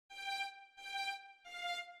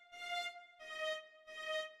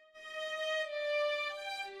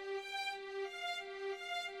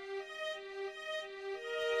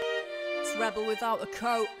Rebel Without a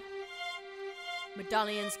Coat,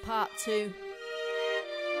 Medallions Part 2.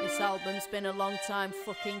 This album's been a long time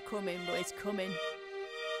fucking coming, but it's coming.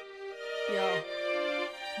 Yo.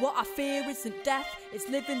 What I fear isn't death, it's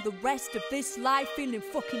living the rest of this life feeling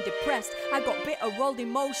fucking depressed. I got bitter rolled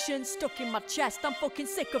emotions stuck in my chest. I'm fucking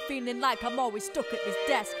sick of feeling like I'm always stuck at this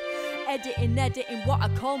desk. Editing what I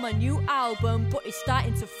call my new album, but it's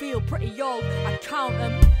starting to feel pretty old. I count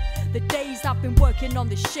them, the days I've been working on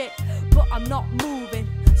this shit, but I'm not moving,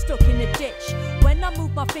 stuck in a ditch. When I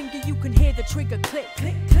move my finger you can hear the trigger click,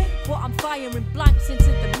 click, click. But I'm firing blanks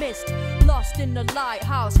into the mist, lost in the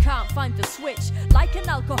lighthouse, can't find the switch. Like an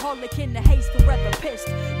alcoholic in the haze, forever pissed,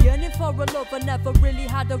 yearning for a love I never really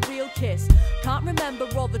had a real kiss. Can't remember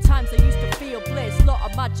all the times I used to feel bliss. Lot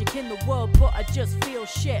of magic in the world but I just feel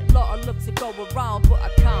shit. Lot of love to go around but I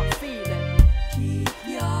can't feel it. Keep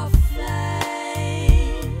your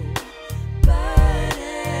flame burning.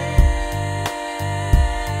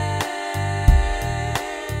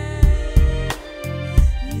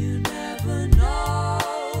 You never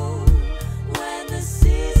know when the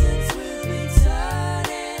seasons will be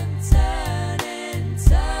turning.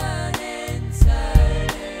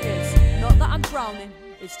 It's not that I'm drowning,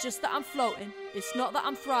 it's just that I'm floating. It's not that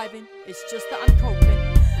I'm thriving, it's just that I'm coping.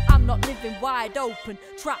 I'm not living wide open,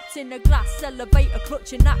 trapped in a glass elevator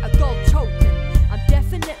clutching at a gold token. I'm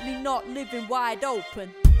definitely not living wide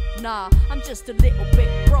open. Nah, I'm just a little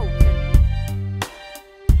bit broken.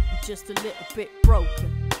 I'm just a little bit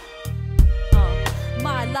broken.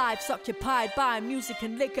 My life's occupied by music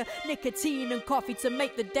and liquor, nicotine and coffee to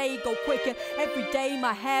make the day go quicker. Every day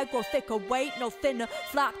my hair grows thicker, weight no thinner.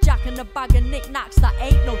 Flapjack and a bag of knickknacks, that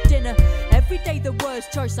ain't no dinner. Every day the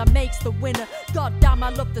worst choice I make's the winner. God damn, I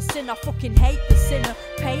love the sin, I fucking hate the sinner.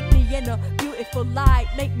 Paint me in a beautiful light,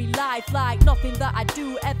 make me life like nothing that I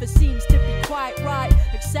do ever seems to be quite right.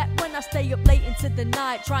 Except when I stay up late into the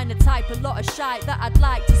night, trying to type a lot of shite that I'd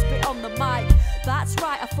like to spit on the mic. That's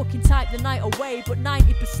right, I fucking type the night away, but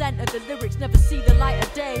 90% of the lyrics never see the light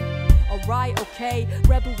of day. Alright, okay,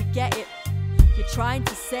 rebel, we get it. You're trying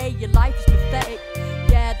to say your life is pathetic.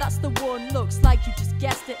 Yeah, that's the one, looks like you just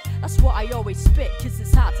guessed it. That's what I always spit, cause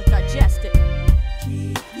it's hard to digest it.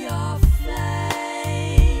 Keep your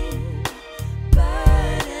flame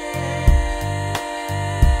burning.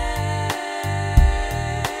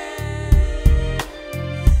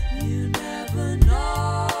 You never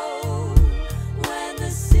know when the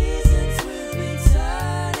seasons will be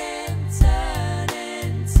turning.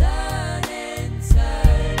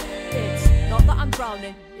 It's not that I'm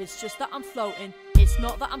drowning, it's just that I'm floating. It's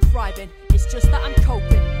not that I'm thriving, it's just that I'm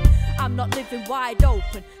coping. I'm not living wide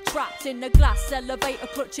open, trapped in a glass elevator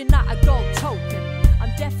clutching at a gold token.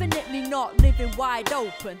 I'm definitely not living wide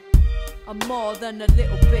open. I'm more than a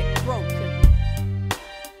little bit broken.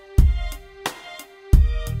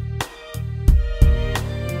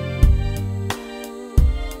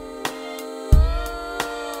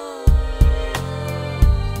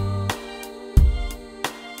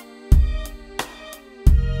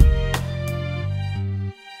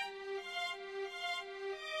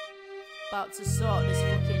 About to sort this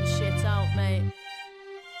fucking shit out, mate.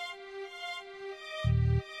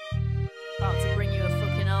 About to bring you a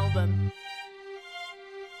fucking album.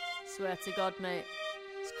 Swear to God, mate.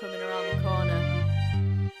 It's coming around the corner.